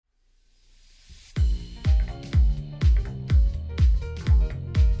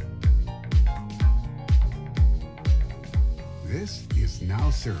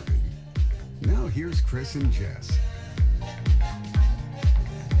now serving. Now here's Chris and Jess.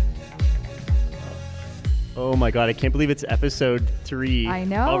 Oh my God, I can't believe it's episode 3 I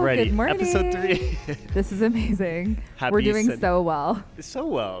know. already. Good morning. Episode 3. This is amazing. Happy We're doing so well. So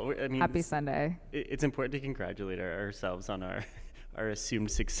well. I mean, Happy Sunday. It's important to congratulate ourselves on our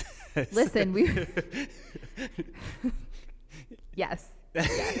assumed success. Listen, we... Yes.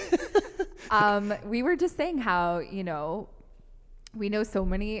 We were just saying how, we know so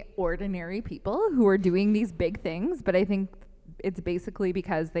many ordinary people who are doing these big things, but I think it's basically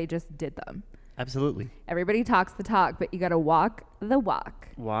because they just did them. Absolutely. Everybody talks the talk, but you got to walk the walk.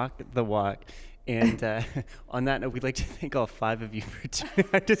 Walk the walk. And on that note, we'd like to thank all 5 of you for tuning.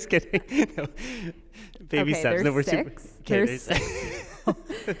 I'm just kidding. No. Baby okay, steps. There's No, we're 6. super. There's 6.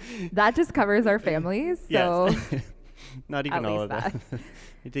 That just covers our families. So yes. Not even all of that.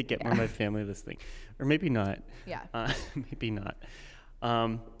 I did get more of my family listening. Or maybe not. Yeah. Maybe not.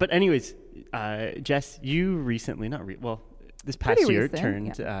 But anyways, Jess, you recently, this past Pretty year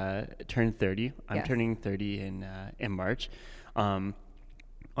recent, turned 30. I'm Yes. turning 30 in March. On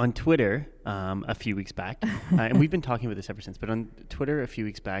Twitter, a few weeks back, and we've been talking about this ever since, but on Twitter a few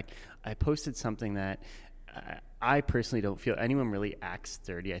weeks back, I posted something that I personally don't feel anyone really acts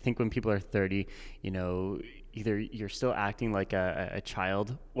 30. I think when people are 30, either you're still acting like a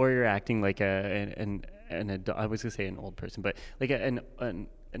child or you're acting like an adult. I was going to say an old person, but like a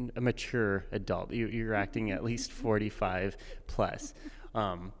mature adult. You're acting at least 45 plus.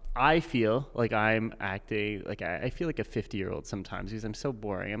 I feel like I'm acting like I feel like a 50-year-old sometimes because I'm so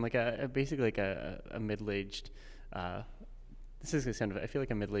boring. I'm like basically like a middle-aged. This is gonna sound. I feel like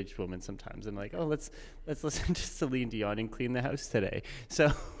a middle-aged woman sometimes. I'm like, oh, let's listen to Celine Dion and clean the house today.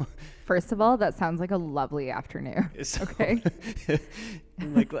 So, first of all, that sounds like a lovely afternoon. So, okay.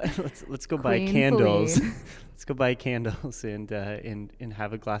 Like let's go buy Queen candles. Celine. Let's go buy candles and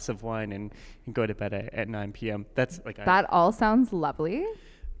have a glass of wine and go to bed at 9 p.m. That's like that all sounds lovely,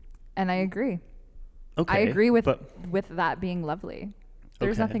 and I agree. Okay, I agree with that being lovely.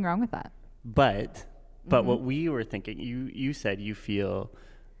 There's Okay. nothing wrong with that. But what we were thinking, you said you feel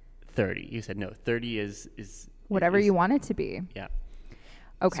 30. You said no, 30 is Whatever you want it to be. Yeah.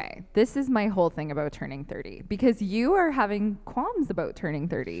 Okay, this is my whole thing about turning 30 because you are having qualms about turning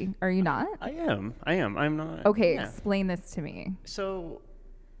 30. Are you not? I am. I'm not. Okay, yeah. Explain this to me. So,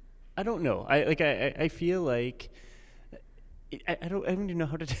 I don't know. I feel like I don't even know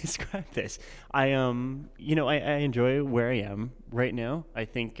how to describe this. I enjoy where I am right now. I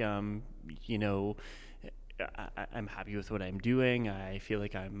think I'm happy with what I'm doing. I feel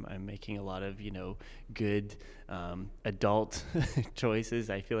like I'm making a lot of good adult choices.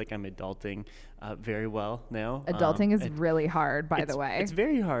 I feel like I'm adulting very well now. Adulting is really hard, by the way. It's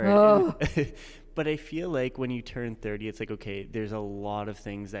very hard. But I feel like when you turn 30, it's like, okay, there's a lot of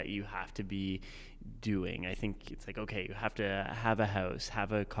things that you have to be doing. I think it's like, okay, you have to have a house,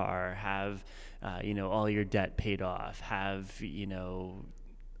 have a car, have all your debt paid off, have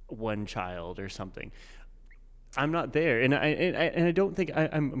one child or something. I'm not there, and I don't think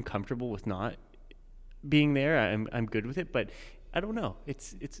I'm comfortable with not being there. I'm good with it, but I don't know.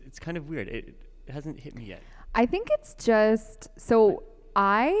 It's kind of weird. It hasn't hit me yet. I think it's just so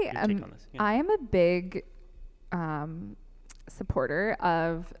I Your take on this? Yeah. I am a big supporter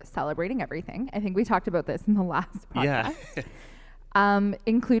of celebrating everything. I think we talked about this in the last podcast. Yeah.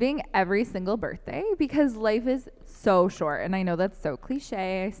 Including every single birthday because life is so short, and I know that's so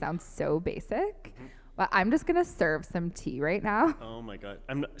cliche. I sound so basic. But I'm just going to serve some tea right now. Oh my God.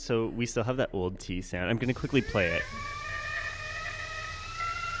 So we still have that old tea sound. I'm going to quickly play it.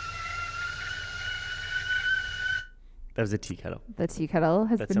 That was a tea kettle. The tea kettle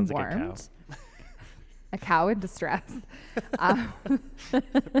has That been sounds warmed. like a cow. A cow in distress.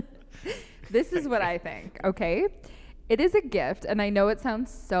 This is what I think, okay? It is a gift, and I know it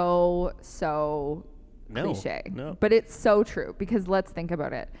sounds so cliche. No. But it's so true because let's think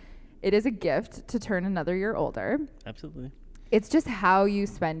about it. It is a gift to turn another year older. Absolutely. It's just how you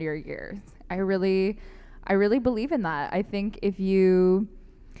spend your years. I really believe in that. I think if you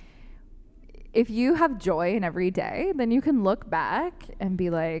have joy in every day, then you can look back and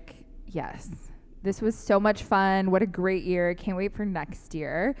be like, yes, this was so much fun. What a great year. I can't wait for next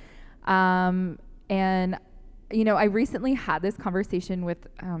year. And I recently had this conversation with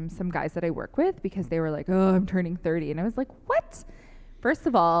some guys that I work with because they were like, oh, I'm turning 30. And I was like, what? First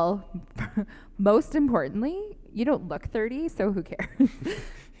of all, most importantly, you don't look 30, so who cares?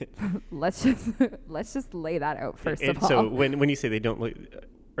 let's just lay that out first of all. So when you say they don't look,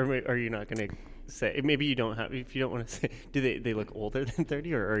 or are you not going to say? Maybe you don't have, if you don't want to say, do they look older than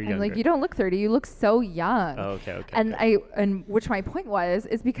 30 or younger? I'm like, you don't look 30. You look so young. Oh, okay. And which my point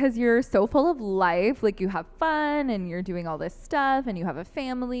is because you're so full of life. Like you have fun and you're doing all this stuff and you have a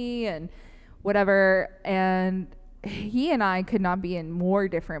family and whatever. And he and I could not be in more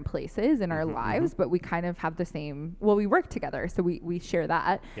different places in our lives, but we kind of have the same, well, we work together. So we share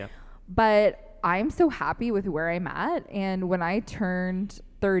that. Yeah. But I'm so happy with where I'm at. And when I turned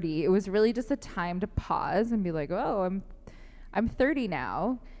 30, it was really just a time to pause and be like, oh, I'm 30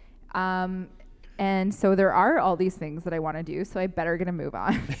 now. And so there are all these things that I want to do. So I better get a move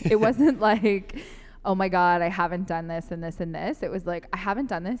on. It wasn't like, oh my God, I haven't done this and this and this. It was like, I haven't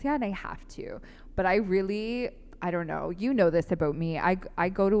done this yet and I have to. But I don't know. You know this about me. I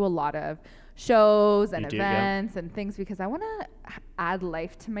go to a lot of shows and events and things because I want to add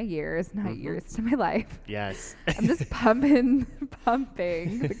life to my years, not years to my life. Yes. I'm just pumping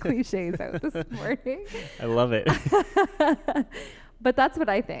the cliches out this morning. I love it. But that's what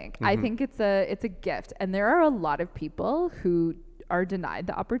I think. I think it's a gift. And there are a lot of people who are denied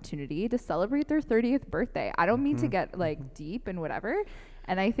the opportunity to celebrate their 30th birthday. I don't mean to get like deep and whatever.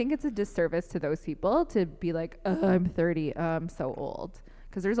 And I think it's a disservice to those people to be like, I'm 30, I'm so old.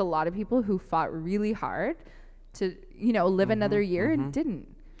 Because there's a lot of people who fought really hard to, live another year and didn't.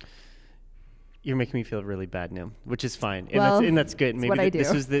 You're making me feel really bad now, which is fine, Well, and that's good. it's what I do.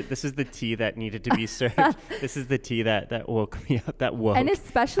 This is the tea that needed to be served. This is the tea that woke me up. That woke. And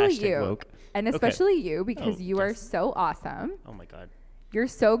especially Hashtag you. woke. And especially you, because you are so awesome. Oh my God. You're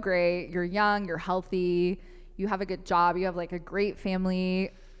so great. You're young. You're healthy. You have a good job. You have like a great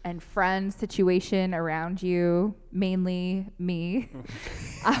family and friend situation around you, mainly me.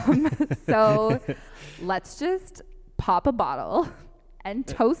 So let's just pop a bottle and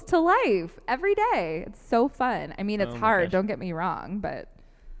toast to life every day. It's so fun. I mean, it's hard. Gosh. Don't get me wrong, but.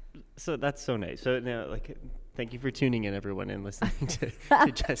 So that's so nice. So now, thank you for tuning in, everyone, and listening to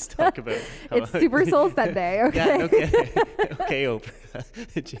Jess talk about. It's Super Soul Sunday. Okay. Yeah, okay. Okay,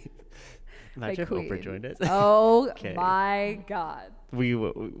 Oprah. Imagine if queen. Oprah joined us. Oh Okay. my God.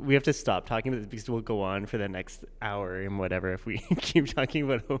 We have to stop talking about this because we'll go on for the next hour and whatever if we keep talking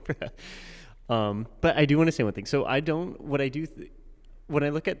about Oprah. But I do want to say one thing. So when I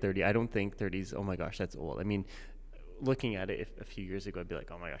look at 30, I don't think 30's, oh my gosh, that's old. I mean, looking at it a few years ago, I'd be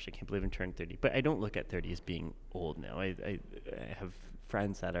like, oh my gosh, I can't believe I'm turning 30. But I don't look at 30 as being old now. I have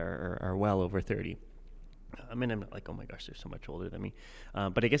friends that are well over 30. I mean, I'm not like, oh my gosh, they're so much older than me.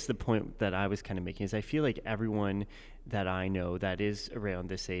 But I guess the point that I was kind of making is I feel like everyone that I know that is around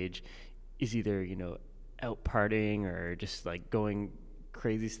this age is either, out partying or just like going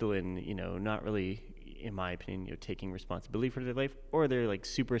crazy still in, not really, in my opinion, taking responsibility for their life, or they're like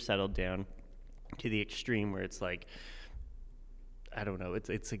super settled down to the extreme where it's like, I don't know,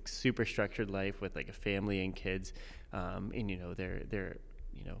 it's like super structured life with like a family and kids. And, they're,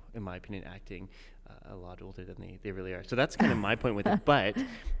 in my opinion, acting a lot older than they really are. So that's kind of my point with it.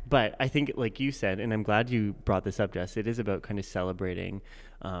 But I think, like you said, and I'm glad you brought this up, Jess, it is about kind of celebrating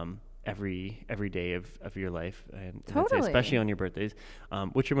every day of your life, and Totally. especially on your birthdays.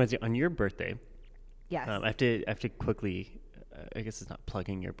 Which reminds me, on your birthday, Yes. I have to quickly, I guess it's not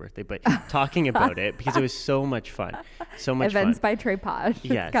plugging your birthday, but talking about it because it was so much fun. So much Events fun. by Trey Posh.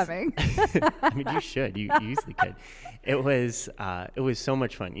 Yes. It's coming. I mean, you should. You usually could. It was so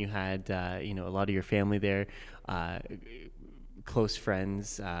much fun. You had a lot of your family there, close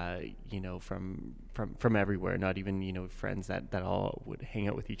friends, from everywhere. Not even friends that all would hang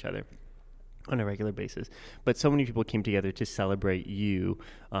out with each other on a regular basis. But so many people came together to celebrate you,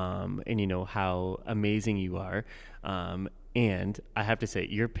 and how amazing you are. And I have to say,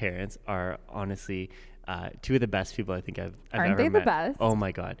 your parents are honestly two of the best people I think I've Aren't ever they met. the best? Oh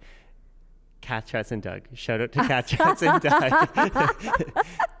my God. Kath Chats and Doug. Shout out to Kath Chats and Doug.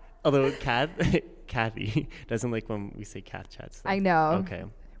 Although Kathy doesn't like when we say Kath Chats. I know. Okay.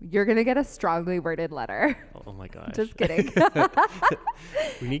 You're going to get a strongly worded letter. Oh my gosh. Just kidding.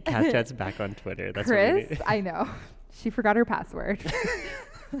 We need Kath Chats back on Twitter. That's what we Chris, need. I know. She forgot her password.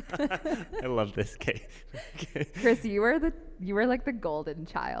 I love this case. Chris, you were like the golden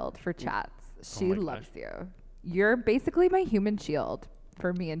child for chats. She my loves gosh. you. You're basically my human shield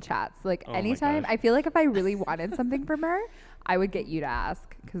for me in chats. Like Oh my anytime, gosh. I feel like if I really wanted something from her, I would get you to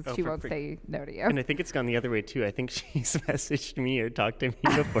ask because Oh, she for won't free. say no to you. And I think it's gone the other way too. I think she's messaged me or talked to me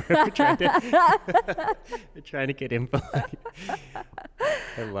before. We're trying to get info.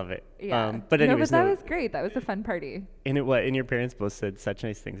 I love it. Yeah. But anyways, that was great. That was a fun party. and your parents both said such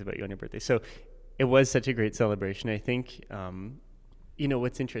nice things about you on your birthday. So it was such a great celebration. I think,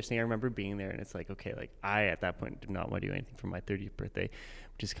 what's interesting, I remember being there and it's like, okay, like I, at that point, did not want to do anything for my 30th birthday,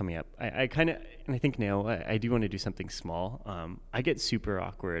 which is coming up. I kind of, and I think now I do want to do something small. I get super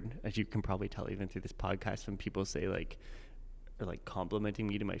awkward, as you can probably tell even through this podcast, when people say like, or like complimenting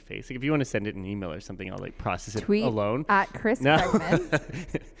me to my face. Like if you want to send it in an email or something, I'll like process it Tweet alone. at Chris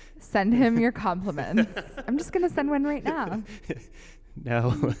Bregman. Send him your compliments. I'm just going to send one right now.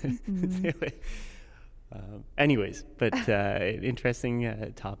 No. Anyways, but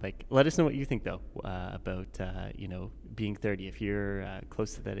interesting topic. Let us know what you think, though, about, being 30. If you're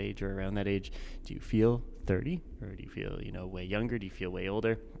close to that age or around that age, do you feel 30 or do you feel, way younger? Do you feel way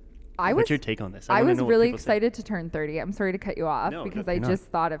older? What's your take on this? I was really excited to turn 30. I'm sorry to cut you off because I just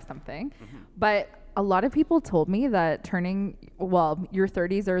thought of something. Mm-hmm. But a lot of people told me that your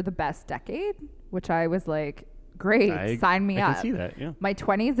 30s are the best decade, which I was like, great, sign me up. I can see that, yeah. My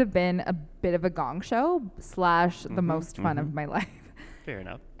 20s have been a bit of a gong show / the most fun of my life. Fair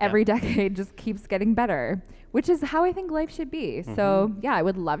enough. Every decade just keeps getting better, which is how I think life should be. Mm-hmm. So, yeah, I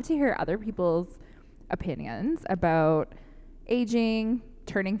would love to hear other people's opinions about aging,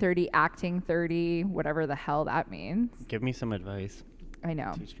 turning 30, acting 30, whatever the hell that means. Give me some advice. I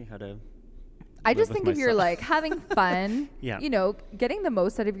know. Teach me how to I just think if you're like having fun, yeah. Getting the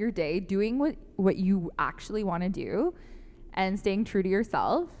most out of your day, doing what you actually want to do and staying true to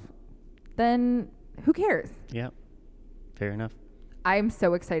yourself, then who cares? Yeah. Fair enough. I'm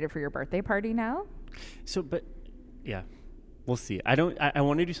so excited for your birthday party now. So, but yeah, we'll see. I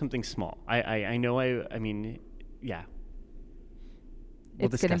want to do something small. I know, yeah.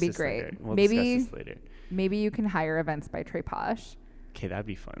 It's going to be great. We'll discuss this later. Maybe you can hire Events by Trey Posh. Okay, that'd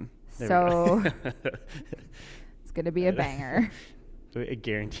be fun. So it's going to be a banger. A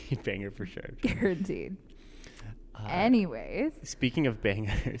guaranteed banger for sure. Guaranteed. Anyways. Speaking of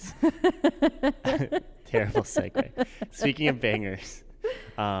bangers. Terrible segue. Speaking of bangers,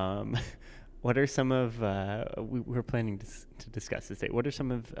 what are some of, we're planning to discuss this day, what are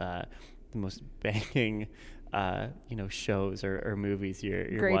some of the most banging shows or movies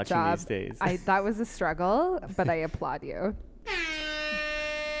you're Great watching job. these days? That was a struggle, but I applaud you.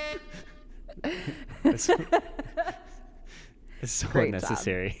 It's so Great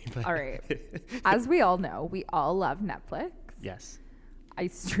unnecessary. All right. As we all know, we all love Netflix. Yes. I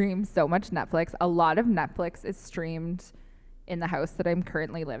stream so much Netflix. A lot of Netflix is streamed in the house that I'm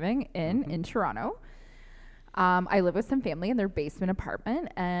currently living in Toronto. I live with some family in their basement apartment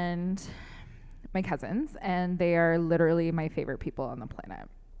and my cousins, and they are literally my favorite people on the planet.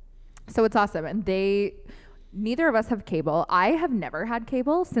 So it's awesome. And neither of us have cable. I have never had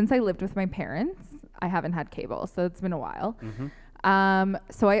cable since I lived with my parents. I haven't had cable, so it's been a while. Mm-hmm.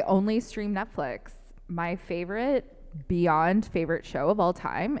 So I only stream Netflix. My beyond favorite show of all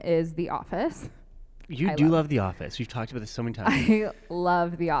time is The Office. You do love The Office. We've talked about this so many times. I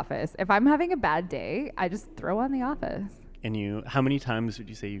love The Office. If I'm having a bad day, I just throw on The Office. And how many times would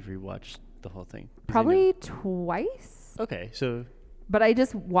you say you've rewatched the whole thing? Probably twice. Okay, so. But I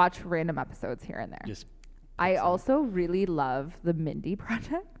just watch random episodes here and there. I also really love The Mindy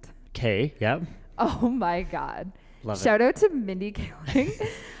Project. Okay, yeah. Oh my God. Love Shout out to Mindy Kaling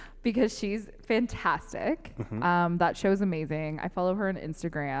because she's fantastic. Mm-hmm. That show's amazing. I follow her on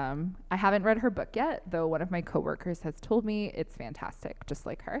Instagram. I haven't read her book yet, though one of my coworkers has told me it's fantastic, just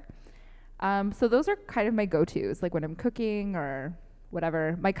like her. So those are kind of my go-tos, like when I'm cooking or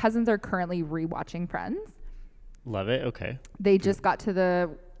whatever. My cousins are currently rewatching Friends. Love it. Okay. They just got to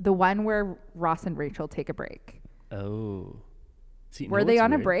the one where Ross and Rachel take a break. Oh. See, were they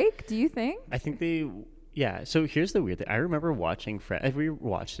on a break, do you think? I think yeah. So here's the weird thing. I remember watching Friends. I've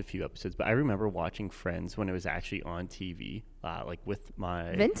rewatched a few episodes, but I remember watching Friends when it was actually on TV, like with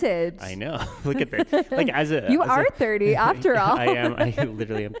my... Vintage. I know. Look at that. Like You are 30 after all. I am. I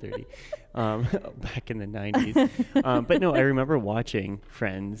literally am 30. Back in the 90s. But no, I remember watching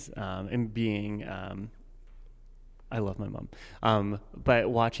Friends and being... I love my mom. But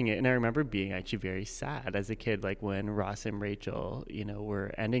watching it, and I remember being actually very sad as a kid, like when Ross and Rachel,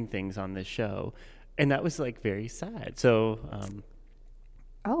 were ending things on this show. And that was like very sad. So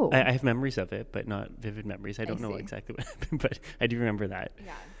I have memories of it, but not vivid memories. I don't know exactly what happened, but I do remember that.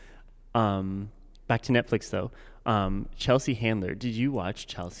 Yeah. Back to Netflix though. Chelsea Handler. Did you watch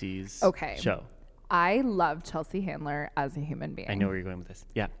Chelsea's show? I love Chelsea Handler as a human being. I know where you're going with this.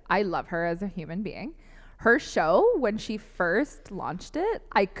 Yeah. I love her as a human being. Her show, when she first launched it,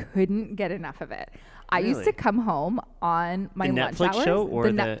 I couldn't get enough of it. I used to come home on my lunch Netflix hours. Show or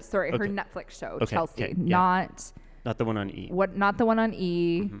her Netflix show, Chelsea, not the one on E. Not the one on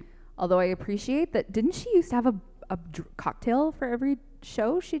E. Mm-hmm. Although I appreciate that. Didn't she used to have a cocktail for every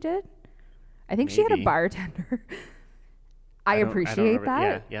show she did? I think she had a bartender. I appreciate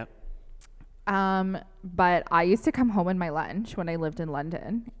that. Yeah. But I used to come home in my lunch when I lived in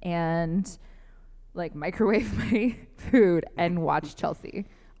London and like microwave my food and watch Chelsea.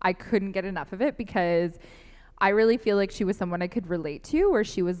 I couldn't get enough of it because I really feel like she was someone I could relate to, where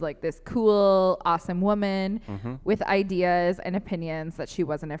she was like this cool, awesome woman with ideas and opinions that she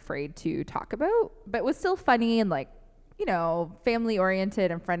wasn't afraid to talk about, but was still funny and like, you know, family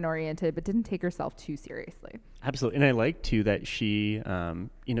oriented and friend oriented, but didn't take herself too seriously. Absolutely. And I like too that she,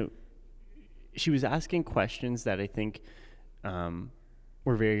 you know, she was asking questions that I think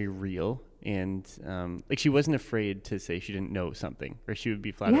were very real. And like she wasn't afraid to say she didn't know something, or she would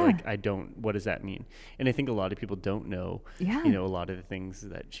be flat out like, I don't, what does that mean? And I think a lot of people don't know, you know, a lot of the things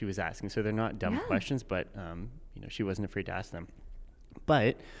that she was asking. So they're not dumb questions, but, you know, she wasn't afraid to ask them.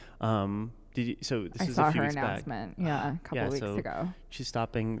 But did you, so this is a few weeks back. I saw her announcement, a couple weeks ago. She's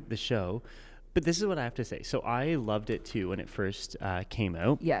stopping the show. But this is what I have to say. So I loved it too when it first came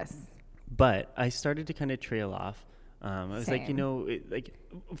out. Yes. But I started to kind of trail off. I was like, you know,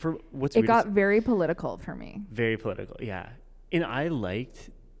 for what's it got very political for me. Very political, yeah. And I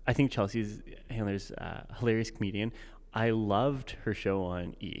think Chelsea Handler's a hilarious comedian. I loved her show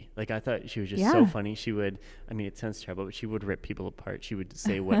on E! Like, I thought she was just so funny. She would, I mean, it sounds terrible, but she would rip people apart. She would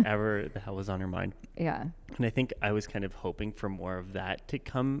say whatever the hell was on her mind. Yeah. And I think I was kind of hoping for more of that to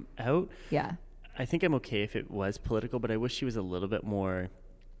come out. Yeah. I think I'm okay if it was political, but I wish she was a little bit more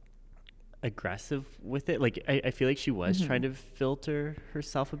aggressive with it. Like I feel like she was trying to filter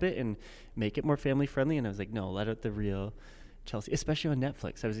herself a bit and make it more family friendly, and I was like, no, let out the real Chelsea, especially on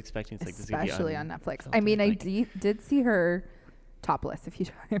Netflix. I was expecting it's like especially on Netflix. I mean, I did see her topless a few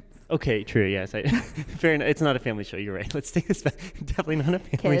times. Okay, true. Yes, fair enough. It's not a family show. You're right. Let's take this back. Definitely not a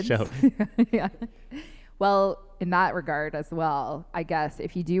family Kids. show. Yeah. Well, in that regard as well, I guess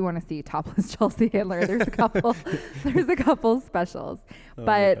if you do want to see topless Chelsea Handler, there's a couple specials.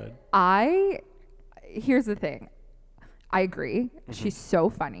 But here's the thing. I agree. She's so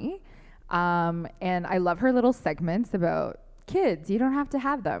funny. And I love her little segments about kids. You don't have to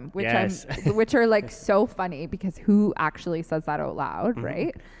have them, which are like so funny because who actually says that out loud,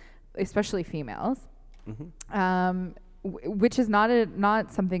 right? Especially females. Which is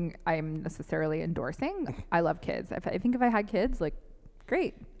not something I'm necessarily endorsing. I love kids. I think if I had kids, like,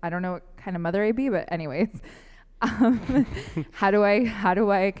 great. I don't know what kind of mother I'd be, but anyways, how do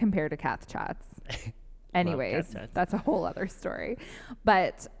I compare to Kath Chats? Anyways, that's a whole other story.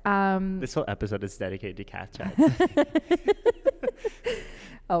 But this whole episode is dedicated to Kath Chats.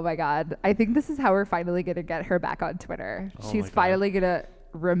 Oh my God. I think this is how we're finally going to get her back on Twitter. She's finally going to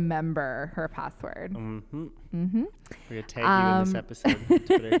remember her password. We're going to tag you in this episode on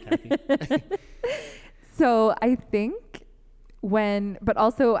Twitter, Kathy. So I think but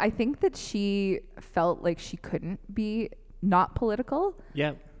also I think that she felt like she couldn't be not political.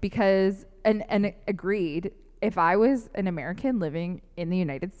 Yeah. Because, and agreed, if I was an American living in the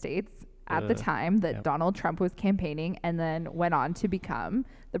United States at the time that Donald Trump was campaigning and then went on to become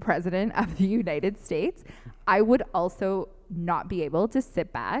the president of the United States, I would also not be able to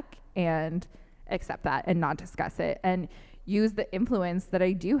sit back and accept that and not discuss it and use the influence that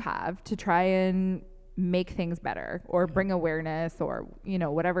I do have to try and make things better or bring awareness or, you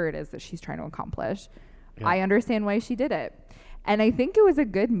know, whatever it is that she's trying to accomplish. I understand why she did it. And I think it was a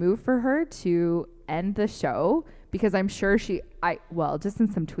good move for her to end the show because I'm sure just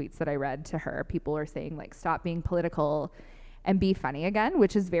in some tweets that I read to her, people are saying like, stop being political and be funny again,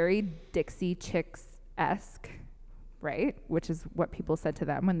 which is very Dixie Chicks-esque, right? Which is what people said to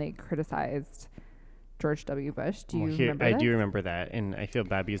them when they criticized George W. Bush. Do you remember that? I do remember that. And I feel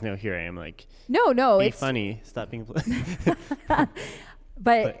bad because now here I am like, no, be funny, stop being political.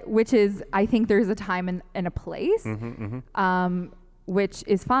 But which is, I think there's a time and a place, which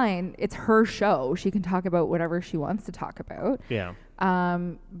is fine. It's her show. She can talk about whatever she wants to talk about. Yeah.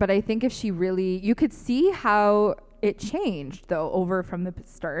 But I think if she really, you could see how it changed though over from the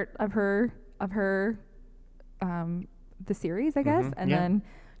start of her, the series, I guess, and then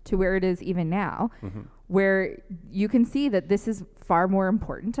to where it is even now, where you can see that this is far more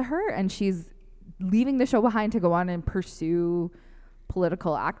important to her, and she's leaving the show behind to go on and pursue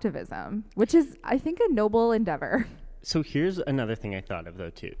political activism, which is, I think, a noble endeavor. So here's another thing I thought of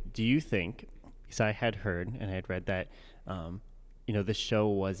though too. Do you think, because I had heard and I had read that, the show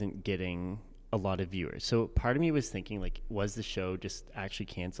wasn't getting a lot of viewers. So part of me was thinking like, was the show just actually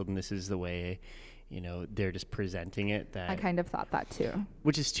canceled and this is the way, they're just presenting it? That I kind of thought that too.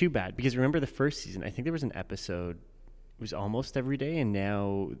 Which is too bad because remember the first season, I think there was an episode, it was almost every day, and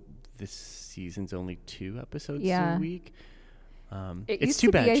now this season's only 2 episodes a week. It used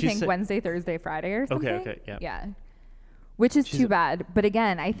to be, I think, Wednesday, Thursday, Friday or something. Okay, yeah. Yeah. which is too bad. But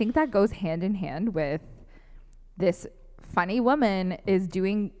again, I think that goes hand in hand with this funny woman is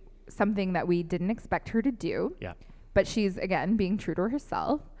doing something that we didn't expect her to do. Yeah. But she's, again, being true to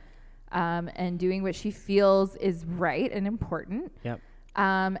herself, and doing what she feels is right and important. Yep.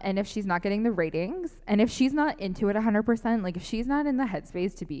 And if she's not getting the ratings, and if she's not into it 100%, like if she's not in the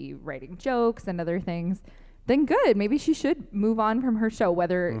headspace to be writing jokes and other things, then good. Maybe she should move on from her show,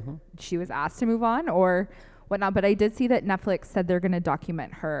 whether she was asked to move on or whatnot. But I did see that Netflix said they're going to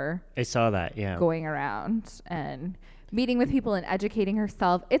document her. I saw that, yeah. Going around and meeting with people and educating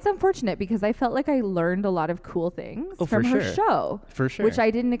herself. It's unfortunate because I felt like I learned a lot of cool things from her show. For sure. Which I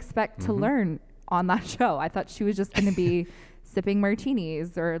didn't expect to learn on that show. I thought she was just going to be sipping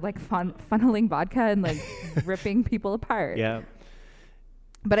martinis or like funneling vodka and like ripping people apart. Yeah.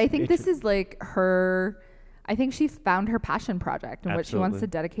 But I think this is like her, I think she found her passion project and what she wants to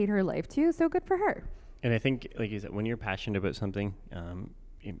dedicate her life to. So good for her. And I think, like you said, when you're passionate about something,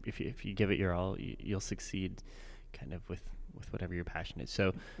 if you give it your all, you'll succeed kind of with whatever your passion is.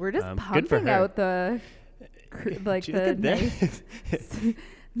 So we're just pumping out the like the nice,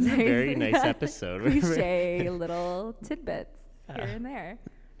 very nice episode. Cliche little tidbits here and there.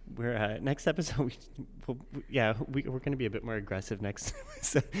 We're next episode. We're going to be a bit more aggressive next.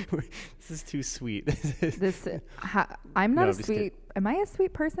 So this is too sweet. I'm not a sweet. Am I a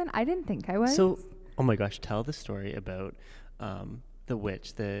sweet person? I didn't think I was. So, oh my gosh, tell the story about the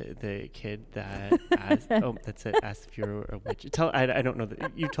witch, the kid that asked, asked if you're a witch. I don't know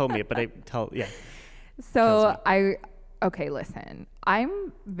that you told me it, but So okay, listen.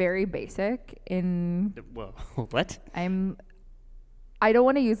 I'm very basic in. Whoa, what? I don't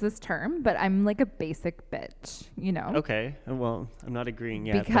want to use this term, but I'm like a basic bitch, you know? Okay. Well, I'm not agreeing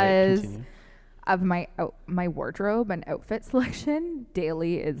yet. Because of my wardrobe and outfit selection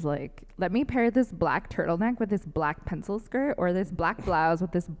daily is like, let me pair this black turtleneck with this black pencil skirt or this black blouse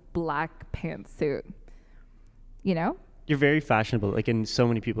with this black pantsuit. You know? You're very fashionable. Like, and so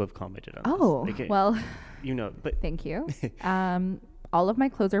many people have commented on this. Like, well, you know, but thank you. All of my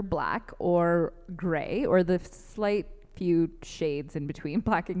clothes are black or gray or the slight few shades in between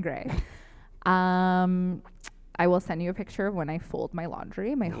black and gray. I will send you a picture of when I fold my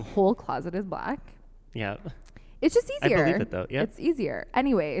laundry. My whole closet is black. Yeah. It's just easier. I believe it though. Yeah. It's easier.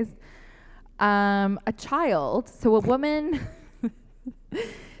 Anyways, a child, so a woman,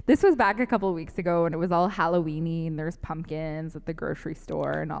 this was back a couple of weeks ago and it was all Halloween-y and there's pumpkins at the grocery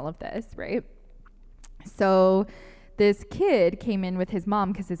store and all of this, right? So this kid came in with his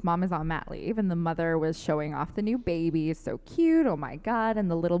mom because his mom is on mat leave and the mother was showing off the new baby. It's so cute. Oh my God.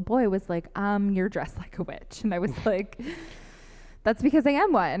 And the little boy was like, you're dressed like a witch. And I was like, that's because I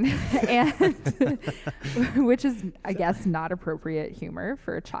am one. And which is, I guess, not appropriate humor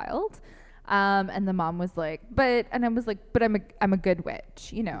for a child. And the mom was like, but I'm a good witch,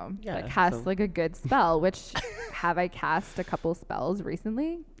 you know, like cast like a good spell, which have I cast a couple spells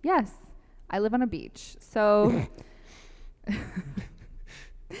recently? Yes. I live on a beach. So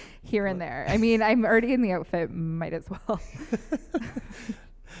here and there. I mean, I'm already in the outfit, might as well.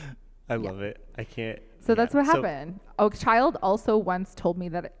 I love it. I can't. So that's what happened. A child also once told me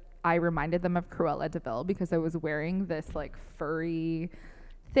that I reminded them of Cruella de Vil because I was wearing this like furry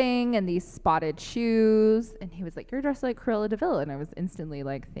thing and these spotted shoes. And he was like, you're dressed like Cruella de Vil. And I was instantly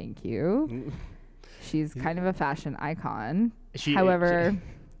like, thank you. She's kind of a fashion icon. However,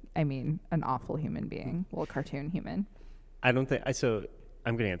 I mean, an awful human being. Well, cartoon human. I don't think so.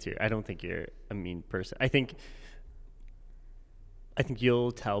 I'm going to answer you. I don't think you're a mean person. I think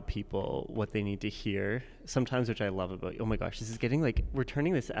you'll tell people what they need to hear sometimes, which I love about you. Oh my gosh, this is getting like, we're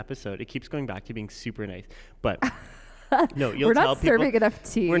turning this episode. It keeps going back to being super nice, but no, you'll tell people. We're not serving enough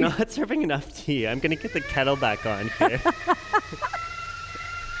tea. We're not serving enough tea. I'm going to get the kettle back on here.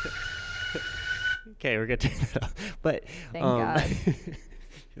 Okay, we're going to turn it off. But thank God.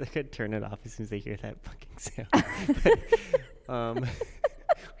 They're going to turn it off as soon as they hear that fucking sound. But, we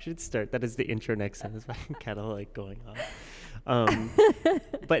should start. That is the intro next time. This fucking kettle like going off.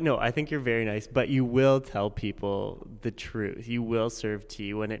 But no, I think you're very nice. But you will tell people the truth. You will serve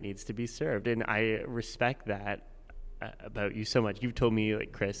tea when it needs to be served, and I respect that about you so much. You've told me,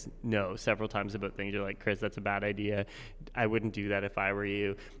 like, Chris, no, several times about things. You're like, Chris, that's a bad idea. I wouldn't do that if I were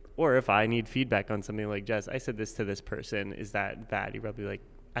you. Or if I need feedback on something like, Jess, I said this to this person. Is that bad? You're probably like,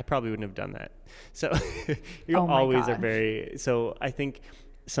 I probably wouldn't have done that. So you always are very, so I think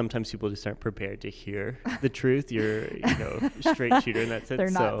sometimes people just aren't prepared to hear the truth. You're, straight shooter in that sense. They're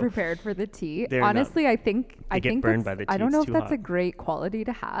not prepared for the tea. Honestly, I think burned by the tea. I don't know if that's hot. A great quality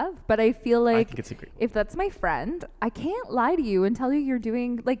to have, but I feel like if that's my friend, I can't lie to you and tell you you're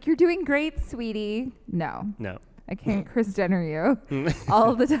doing great, sweetie. No. I can't Kris Jenner you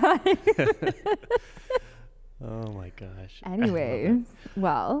all the time. Oh my gosh. Anyways,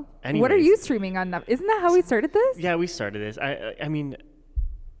 well, what are you streaming on Netflix? Isn't that how we started this? Yeah, we started this. I mean,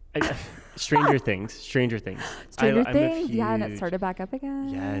 Stranger Things. Stranger Things, yeah, and it started back up again.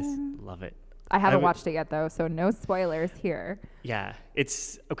 Yes, love it. I haven't watched it yet though, so no spoilers here. Yeah,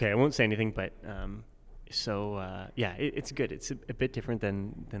 it's okay. I won't say anything, but it's good. It's a bit different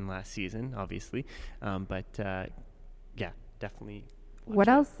than last season, obviously, but yeah, definitely. What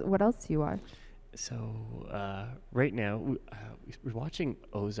else do you watch? So right now we're watching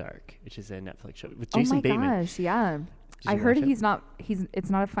Ozark, which is a Netflix show with Jason Bateman. Oh my gosh, yeah. I heard it's not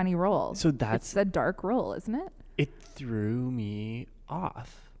a funny role. So it's a dark role, isn't it? It threw me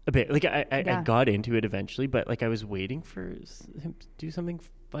off a bit. Like I got into it eventually, but like I was waiting for him to do something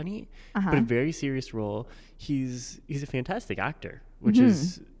funny, but a very serious role. He's a fantastic actor, which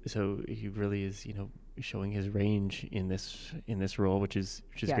is so he really is, showing his range in this role, which is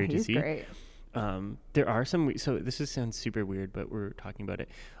great to see. Great. There are some, so this sounds super weird, but we're talking about it.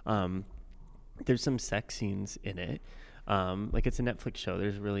 There's some sex scenes in it. Like it's a Netflix show.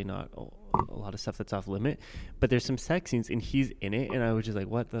 There's really not a lot of stuff that's off limit, but there's some sex scenes and he's in it. And I was just like,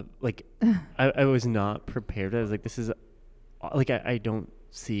 what the, like, I was not prepared. I was like, this is like, I don't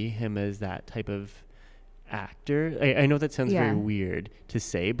see him as that type of actor. I know that sounds very weird to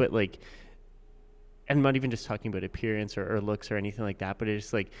say, but like, I'm not even just talking about appearance or looks or anything like that, but it's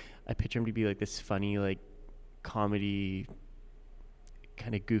just like I picture him to be like this funny, like comedy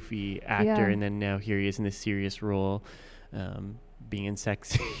kind of goofy actor, and then now here he is in this serious role, being in sex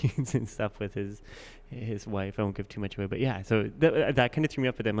scenes and stuff with his wife. I won't give too much away, but yeah, so that kind of threw me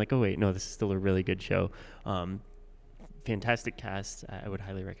up. But I'm like, oh wait, no, this is still a really good show. Fantastic cast. I would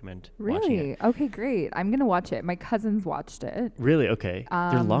highly recommend watching it. Okay, great. I'm gonna watch it. My cousins watched it. Really? Okay.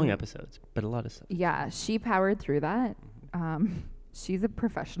 They're long episodes, but a lot of stuff. Yeah, she powered through that. She's a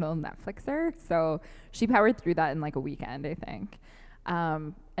professional Netflixer, so she powered through that in like a weekend, I think.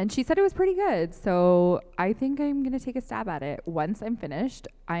 And she said it was pretty good, so I think I'm gonna take a stab at it once I'm finished.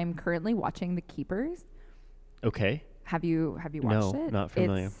 I'm currently watching The Keepers. Okay. Have you watched it? No, not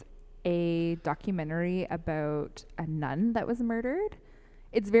familiar. It's a documentary about a nun that was murdered.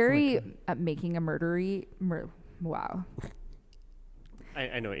 It's very making a murdery. Wow.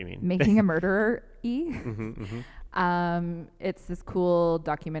 I know what you mean. Making a murderer-y. Mm-hmm. It's this cool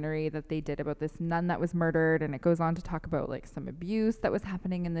documentary that they did about this nun that was murdered, and it goes on to talk about like some abuse that was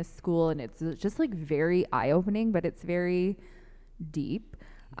happening in this school, and it's just like very eye-opening, but it's very deep.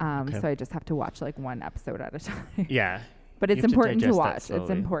 So I just have to watch like one episode at a time. Yeah. But it's important to watch. It's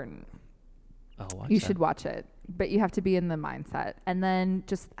important. You should watch it, but you have to be in the mindset, and then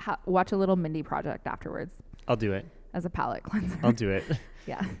just watch a little Mindy Project afterwards. I'll do it as a palate cleanser. I'll do it.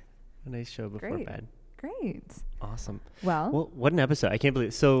 Yeah. A nice show before bed. Great. Awesome. Well, what an episode. I can't believe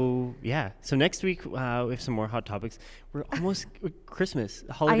it. So, yeah. So next week, we have some more hot topics. We're almost Christmas.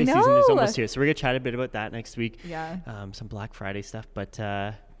 The holiday season is almost here. So we're going to chat a bit about that next week. Yeah. Some Black Friday stuff. But,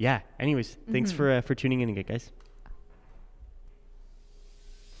 yeah. Anyways, thanks for tuning in again, guys.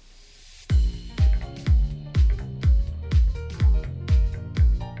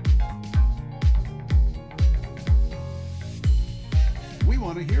 We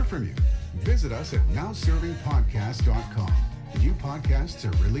want to hear from you. Visit us at nowservingpodcast.com. New podcasts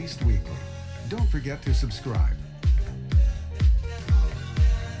are released weekly. Don't forget to subscribe.